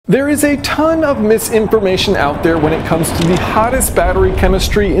There is a ton of misinformation out there when it comes to the hottest battery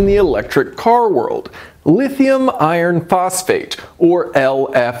chemistry in the electric car world, lithium iron phosphate, or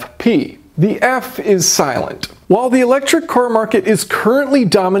LFP. The F is silent. While the electric car market is currently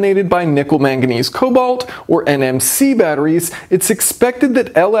dominated by nickel manganese cobalt, or NMC batteries, it's expected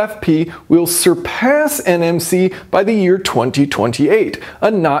that LFP will surpass NMC by the year 2028, a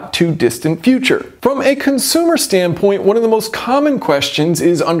not too distant future. From a consumer standpoint, one of the most common questions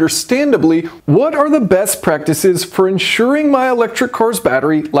is understandably, what are the best practices for ensuring my electric car's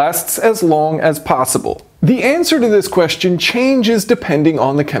battery lasts as long as possible? The answer to this question changes depending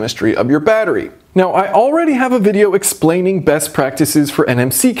on the chemistry of your battery. Now, I already have a video explaining best practices for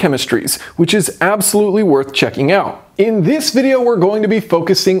NMC chemistries, which is absolutely worth checking out. In this video, we're going to be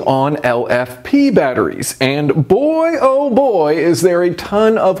focusing on LFP batteries, and boy, oh boy, is there a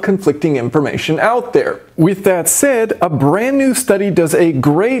ton of conflicting information out there. With that said, a brand new study does a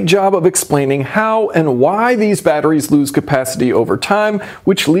great job of explaining how and why these batteries lose capacity over time,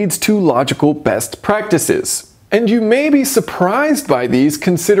 which leads to logical best practices. And you may be surprised by these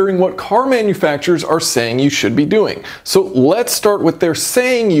considering what car manufacturers are saying you should be doing. So let's start with what they're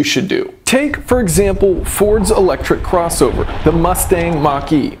saying you should do. Take, for example, Ford's electric crossover, the Mustang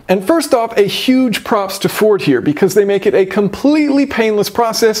Mach-E. And first off, a huge props to Ford here because they make it a completely painless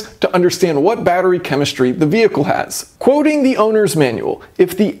process to understand what battery chemistry the vehicle has. Quoting the owner's manual,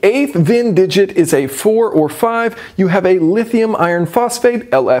 if the 8th VIN digit is a 4 or 5, you have a lithium iron phosphate,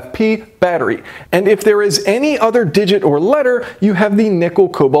 LFP, battery. And if there is any other digit or letter, you have the nickel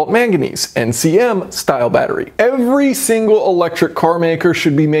cobalt manganese, NCM, style battery. Every single electric car maker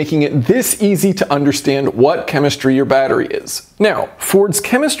should be making it this easy to understand what chemistry your battery is. Now, Ford's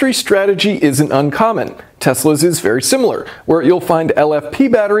chemistry strategy isn't uncommon. Tesla's is very similar, where you'll find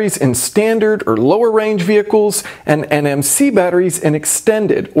LFP batteries in standard or lower range vehicles and NMC batteries in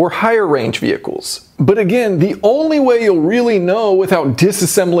extended or higher range vehicles. But again, the only way you'll really know without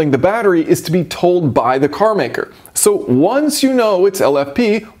disassembling the battery is to be told by the car maker. So once you know it's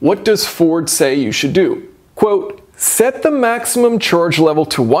LFP, what does Ford say you should do? Quote, set the maximum charge level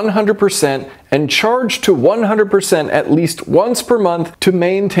to 100% and charge to 100% at least once per month to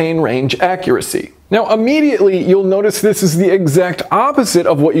maintain range accuracy. Now immediately you'll notice this is the exact opposite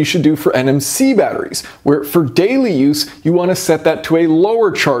of what you should do for NMC batteries, where for daily use you want to set that to a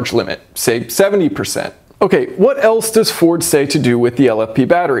lower charge limit, say 70%. Okay, what else does Ford say to do with the LFP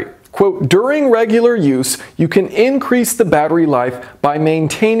battery? Quote, during regular use, you can increase the battery life by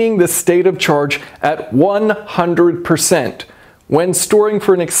maintaining the state of charge at 100%. When storing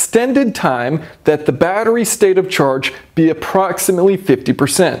for an extended time, that the battery state of charge be approximately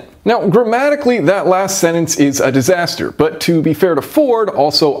 50%. Now, grammatically, that last sentence is a disaster, but to be fair to Ford,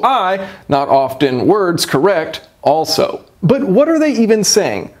 also not often words correct, also. But what are they even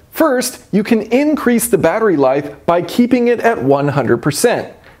saying? First, you can increase the battery life by keeping it at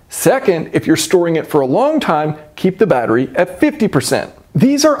 100%. Second, if you're storing it for a long time, keep the battery at 50%.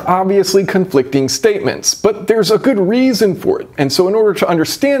 These are obviously conflicting statements, but there's a good reason for it. And so in order to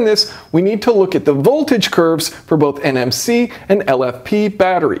understand this, we need to look at the voltage curves for both NMC and LFP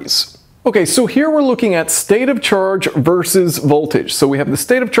batteries. Okay, so here we're looking at state of charge versus voltage. So we have the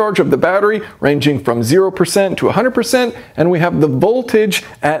state of charge of the battery ranging from 0% to 100%, and we have the voltage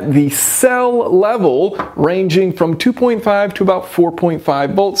at the cell level ranging from 2.5 to about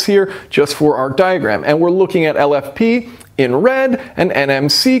 4.5 volts here, just for our diagram. And we're looking at LFP in red and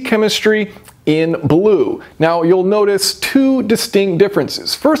NMC chemistry in blue. Now you'll notice two distinct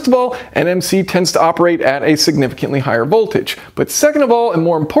differences. First of all, NMC tends to operate at a significantly higher voltage. But second of all, and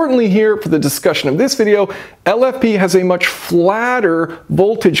more importantly here for the discussion of this video, LFP has a much flatter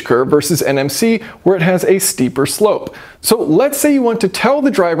voltage curve versus NMC where it has a steeper slope. So let's say you want to tell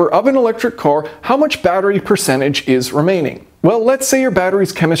the driver of an electric car how much battery percentage is remaining. Well, let's say your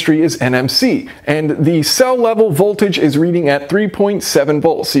battery's chemistry is NMC, and the cell level voltage is reading at 3.7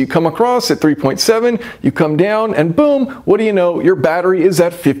 volts. So you come across at 3.7, you come down, and boom, what do you know? Your battery is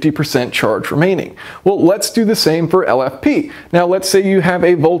at 50% charge remaining. Well, let's do the same for LFP. Now, let's say you have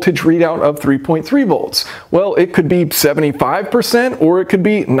a voltage readout of 3.3 volts. Well, it could be 75% or it could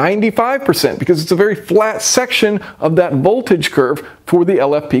be 95% because it's a very flat section of that voltage curve for the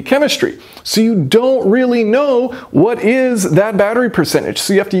LFP chemistry. So you don't really know what is that battery percentage,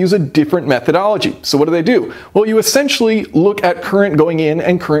 so you have to use a different methodology. So what do? Well, you essentially look at current going in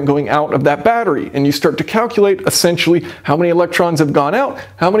and current going out of that battery, and you start to calculate essentially how many electrons have gone out,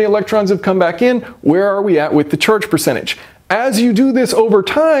 how many electrons have come back in, where are we at with the charge percentage. As you do this over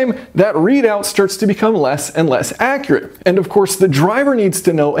time, that readout starts to become less and less accurate. And of course, the driver needs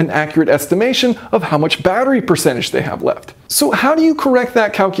to know an accurate estimation of how much battery percentage they have left. So how do you correct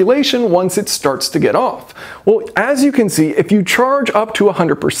that calculation once it starts to get off? Well, as you can see, if you charge up to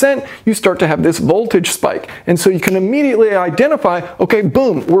 100%, you start to have this voltage spike. And so you can immediately identify, okay,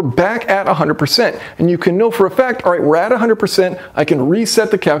 boom, we're back at 100%. And you can know for a fact, all right, we're at 100%, I can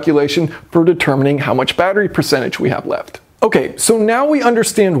reset the calculation for determining how much battery percentage we have left. Okay, so now we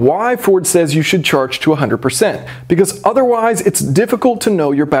understand why Ford says you should charge to 100%, because otherwise it's difficult to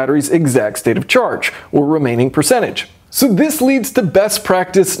know your battery's exact state of charge, or remaining percentage. So this leads to best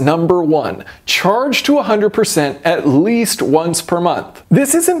practice number 1. Charge to 100% at least once per month.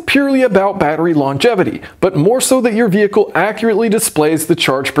 This isn't purely about battery longevity, but more so that your vehicle accurately displays the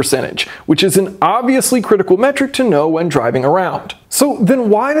charge percentage, which is an obviously critical metric to know when driving around. So then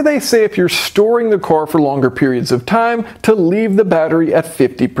why do they say if you're storing the car for longer periods of time to leave the battery at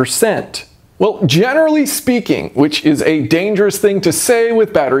 50%? Well, generally speaking, which is a dangerous thing to say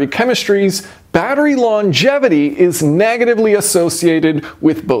with battery chemistries, battery longevity is negatively associated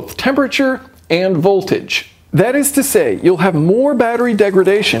with both temperature and voltage. That is to say, you'll have more battery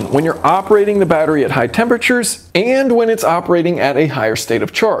degradation when you're operating the battery at high temperatures and when it's operating at a higher state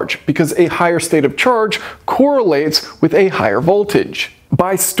of charge, because a higher state of charge correlates with a higher voltage.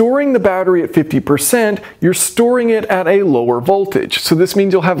 By storing the battery at 50%, you're storing it at a lower voltage, so this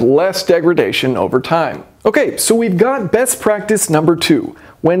means you'll have less degradation over time. Okay, so we've got best practice number 2.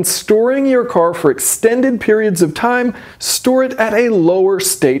 When storing your car for extended periods of time, store it at a lower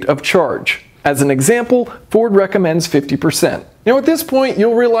state of charge. As an example, Ford recommends 50%. Now at this point,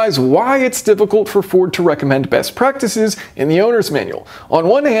 you'll realize why it's difficult for Ford to recommend best practices in the owner's manual. On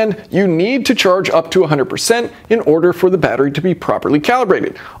one hand, you need to charge up to 100% in order for the battery to be properly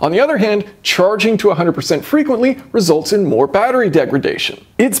calibrated. On the other hand, charging to 100% frequently results in more battery degradation.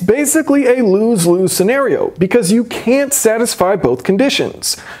 It's basically a lose-lose scenario because you can't satisfy both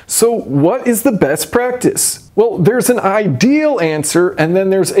conditions. So what is the best practice? Well, there's an ideal answer and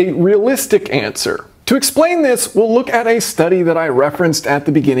then there's a realistic answer. To explain this, we'll look at a study that I referenced at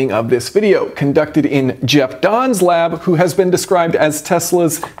the beginning of this video, conducted in Jeff Dahn's lab, who has been described as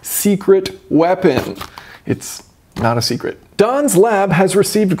Tesla's secret weapon. It's not a secret. Dahn's lab has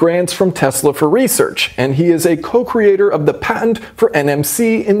received grants from Tesla for research, and he is a co-creator of the patent for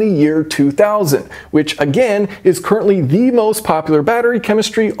NMC in the year 2000, which again is currently the most popular battery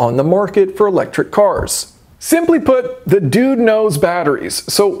chemistry on the market for electric cars. Simply put, the dude knows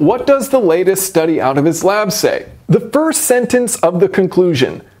batteries. So what does the latest study out of his lab say? The first sentence of the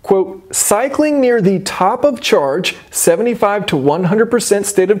conclusion, quote, cycling near the top of charge, 75 to 100%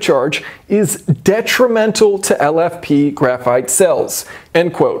 state of charge, is detrimental to LFP graphite cells,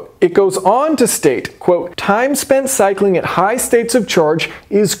 end quote. It goes on to state, quote, time spent cycling at high states of charge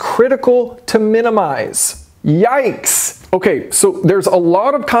is critical to minimize. Yikes! Okay, so there's a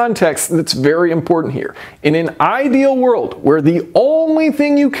lot of context that's very important here. In an ideal world where the only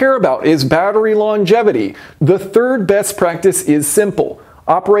thing you care about is battery longevity, the third best practice is simple.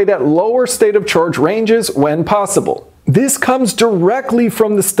 Operate at lower state of charge ranges when possible. This comes directly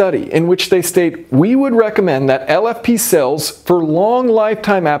from the study in which they state, we would recommend that LFP cells for long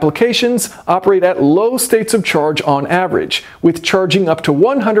lifetime applications operate at low states of charge on average, with charging up to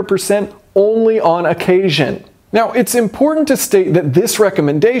 100% only on occasion. Now, it's important to state that this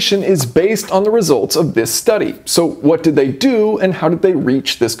recommendation is based on the results of this study. So what did they do and how did they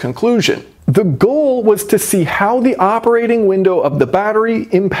reach this conclusion? The goal was to see how the operating window of the battery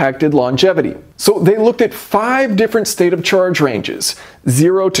impacted longevity. So they looked at 5 different state of charge ranges: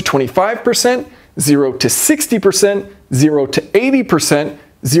 0 to 25%, 0 to 60%, 0 to 80%,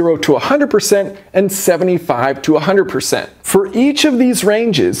 0 to 100%, and 75 to 100%. For each of these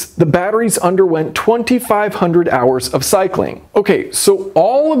ranges, the batteries underwent 2,500 hours of cycling. Okay, so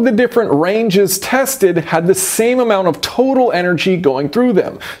all of the different ranges tested had the same amount of total energy going through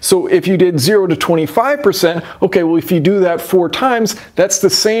them. So if you did 0 to 25%, okay, well if you do that 4 times, that's the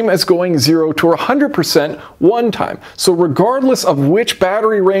same as going 0 to 100% 1 time. So regardless of which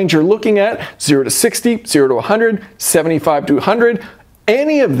battery range you're looking at, 0 to 60, 0 to 100, 75 to 100,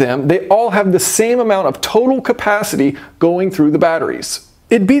 any of them, they all have the same amount of total capacity going through the batteries.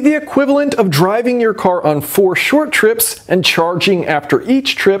 It'd be the equivalent of driving your car on 4 short trips and charging after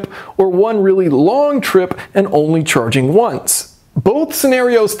each trip, or 1 really long trip and only charging once. Both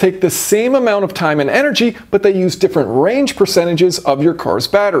scenarios take the same amount of time and energy, but they use different range percentages of your car's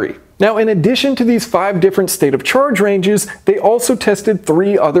battery. Now, in addition to these 5 different state of charge ranges, they also tested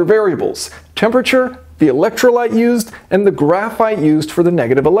 3 other variables: temperature, the electrolyte used, and the graphite used for the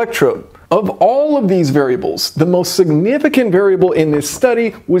negative electrode. Of all of these variables, the most significant variable in this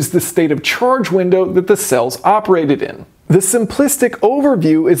study was the state of charge window that the cells operated in. The simplistic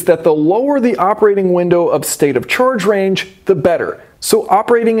overview is that the lower the operating window of state of charge range, the better. So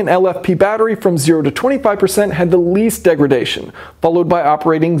operating an LFP battery from 0 to 25% had the least degradation, followed by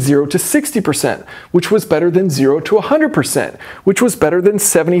operating 0 to 60%, which was better than 0 to 100%, which was better than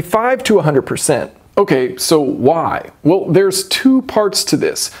 75 to 100%. Okay, so why? Well, there's two parts to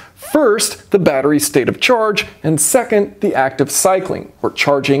this. First, the battery state of charge, and second, the act of cycling, or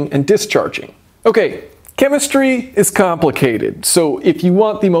charging and discharging. Okay, chemistry is complicated, so if you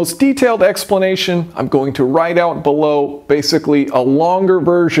want the most detailed explanation, I'm going to write out below basically a longer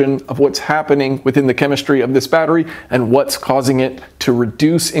version of what's happening within the chemistry of this battery and what's causing it to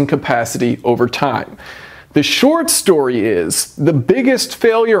reduce in capacity over time. The short story is the biggest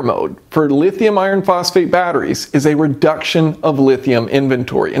failure mode for lithium iron phosphate batteries is a reduction of lithium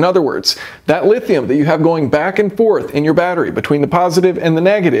inventory. In other words, that lithium that you have going back and forth in your battery between the positive and the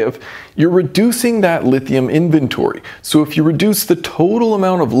negative, you're reducing that lithium inventory. So if you reduce the total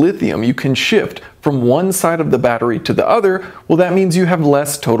amount of lithium you can shift from one side of the battery to the other, well, that means you have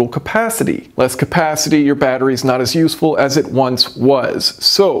less total capacity. Less capacity, your battery's not as useful as it once was.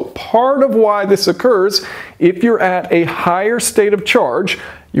 So part of why this occurs, if you're at a higher state of charge,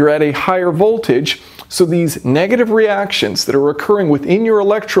 you're at a higher voltage, so these negative reactions that are occurring within your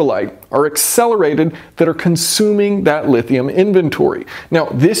electrolyte are accelerated that are consuming that lithium inventory. Now,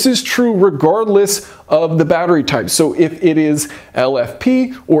 this is true regardless of the battery type. So if it is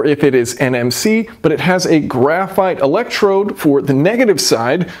LFP or if it is NMC, but it has a graphite electrode for the negative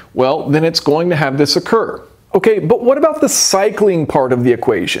side, well, then it's going to have this occur. Okay, but what about the cycling part of the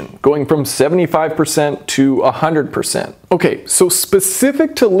equation, going from 75% to 100%? Okay, so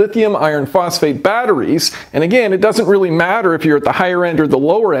specific to lithium iron phosphate batteries, and again, it doesn't really matter if you're at the higher end or the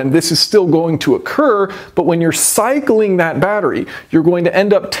lower end, this is still going to occur, but when you're cycling that battery, you're going to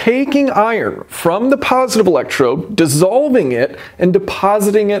end up taking iron from the positive electrode, dissolving it, and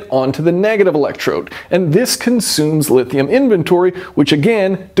depositing it onto the negative electrode. And this consumes lithium inventory, which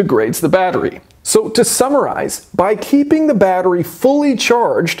again degrades the battery. So to summarize, by keeping the battery fully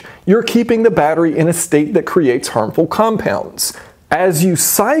charged, you're keeping the battery in a state that creates harmful compounds. As you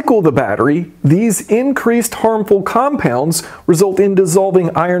cycle the battery, these increased harmful compounds result in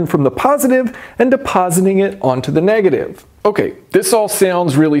dissolving iron from the positive and depositing it onto the negative. Okay, this all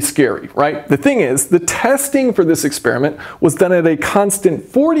sounds really scary, right? The thing is, the testing for this experiment was done at a constant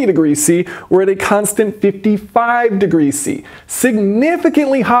 40 degrees C or at a constant 55 degrees C,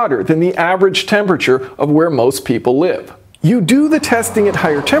 significantly hotter than the average temperature of where most people live. You do the testing at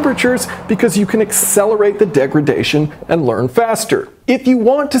higher temperatures because you can accelerate the degradation and learn faster. If you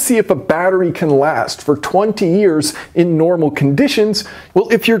want to see if a battery can last for 20 years in normal conditions, well,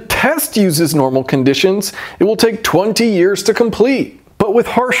 if your test uses normal conditions, it will take 20 years to complete. But with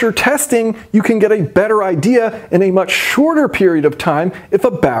harsher testing, you can get a better idea in a much shorter period of time if a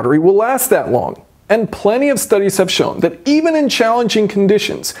battery will last that long. And plenty of studies have shown that even in challenging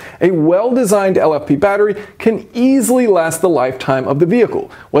conditions, a well-designed LFP battery can easily last the lifetime of the vehicle,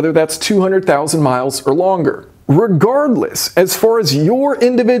 whether that's 200,000 miles or longer. Regardless, as far as your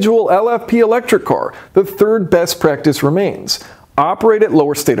individual LFP electric car, the third best practice remains: operate at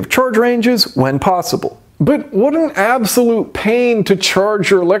lower state of charge ranges when possible. But what an absolute pain to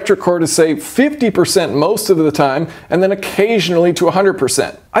charge your electric car to say 50% most of the time and then occasionally to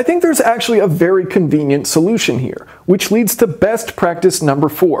 100%. I think there's actually a very convenient solution here, which leads to best practice number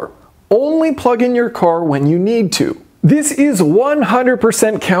 4. Only plug in your car when you need to. This is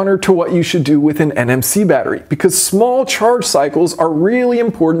 100% counter to what you should do with an NMC battery, because small charge cycles are really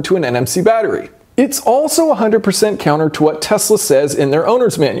important to an NMC battery. It's also 100% counter to what Tesla says in their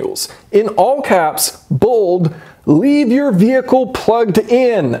owner's manuals. In all caps, bold, leave your vehicle plugged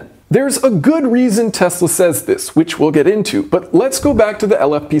in. There's a good reason Tesla says this, which we'll get into, but let's go back to the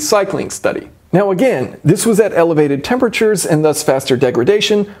LFP cycling study. Now again, this was at elevated temperatures and thus faster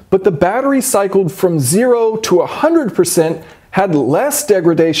degradation, but the battery cycled from 0 to 100% had less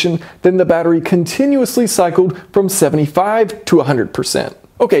degradation than the battery continuously cycled from 75 to 100%.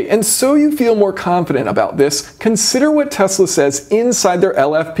 Okay, and so you feel more confident about this, consider what Tesla says inside their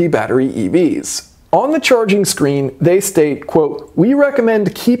LFP battery EVs. On the charging screen, they state, quote, "We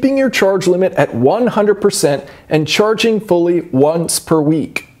recommend keeping your charge limit at 100% and charging fully once per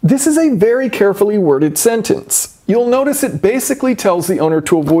week." This is a very carefully worded sentence. You'll notice it basically tells the owner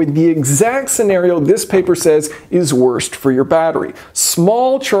to avoid the exact scenario this paper says is worst for your battery: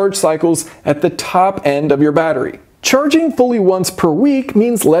 small charge cycles at the top end of your battery. Charging fully once per week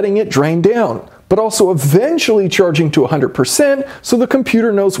means letting it drain down. but also eventually charging to 100% so the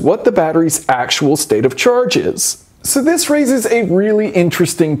computer knows what the battery's actual state of charge is. So this raises a really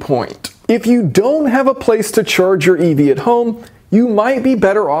interesting point. If you don't have a place to charge your EV at home, you might be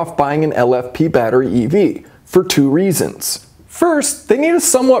better off buying an LFP battery EV for two reasons. First, they need to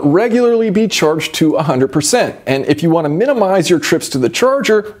somewhat regularly be charged to 100%, and if you want to minimize your trips to the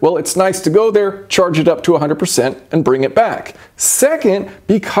charger, well, it's nice to go there, charge it up to 100%, and bring it back. Second,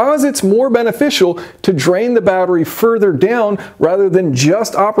 because it's more beneficial to drain the battery further down rather than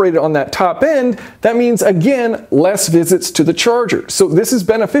just operate it on that top end, that means, again, less visits to the charger. So this is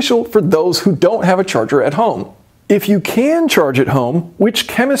beneficial for those who don't have a charger at home. If you can charge at home, which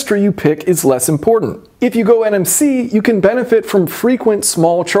chemistry you pick is less important. If you go NMC, you can benefit from frequent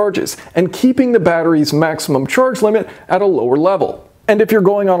small charges and keeping the battery's maximum charge limit at a lower level. And if you're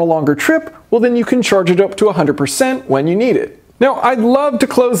going on a longer trip, well then you can charge it up to 100% when you need it. Now, I'd love to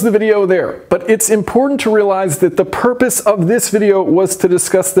close the video there, but it's important to realize that the purpose of this video was to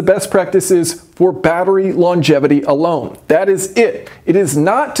discuss the best practices for battery longevity alone. That is it. It is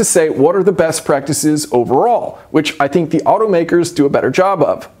not to say what are the best practices overall, which I think the automakers do a better job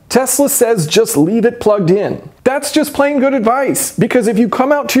of. Tesla says just leave it plugged in. That's just plain good advice, because if you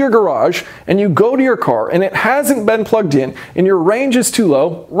come out to your garage and you go to your car and it hasn't been plugged in and your range is too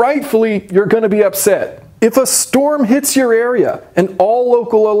low, rightfully you're going to be upset. If a storm hits your area and all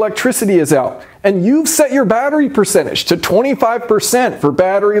local electricity is out, and you've set your battery percentage to 25% for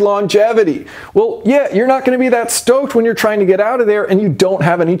battery longevity, well, yeah, you're not going to be that stoked when you're trying to get out of there and you don't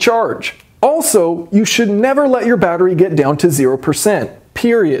have any charge. Also, you should never let your battery get down to 0%,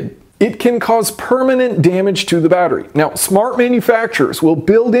 period. It can cause permanent damage to the battery. Now, smart manufacturers will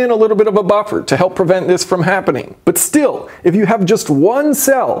build in a little bit of a buffer to help prevent this from happening. But still, if you have just one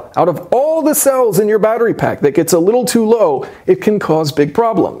cell out of all the cells in your battery pack that gets a little too low, it can cause big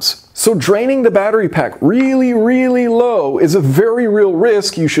problems. So draining the battery pack really, really low is a very real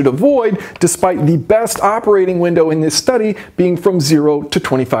risk you should avoid, despite the best operating window in this study being from 0 to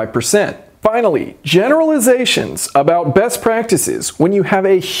 25%. Finally, generalizations about best practices when you have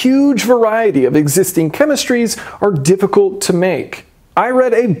a huge variety of existing chemistries are difficult to make. I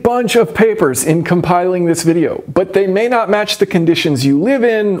read a bunch of papers in compiling this video, but they may not match the conditions you live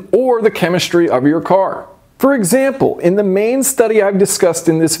in or the chemistry of your car. For example, in the main study I've discussed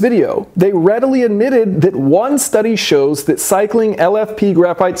in this video, they readily admitted that one study shows that cycling LFP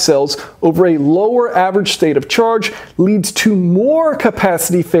graphite cells over a lower average state of charge leads to more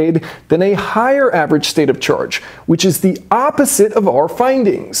capacity fade than a higher average state of charge, which is the opposite of our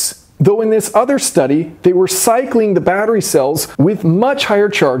findings. Though in this other study, they were cycling the battery cells with much higher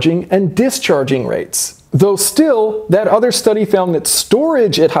charging and discharging rates. Though still, that other study found that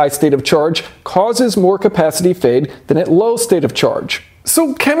storage at high state of charge causes more capacity fade than at low state of charge.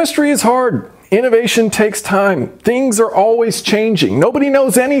 So chemistry is hard. Innovation takes time. Things are always changing. Nobody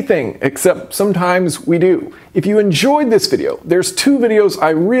knows anything, except sometimes we do. If you enjoyed this video, there's two videos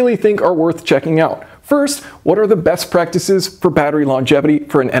I really think are worth checking out. First, what are the best practices for battery longevity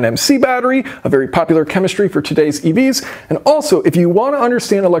for an NMC battery, a very popular chemistry for today's EVs? And also, if you want to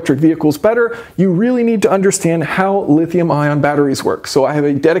understand electric vehicles better, you really need to understand how lithium-ion batteries work. So I have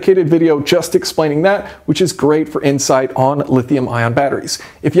a dedicated video just explaining that, which is great for insight on lithium-ion batteries.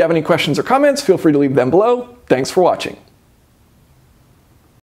 If you have any questions or comments, feel free to leave them below. Thanks for watching.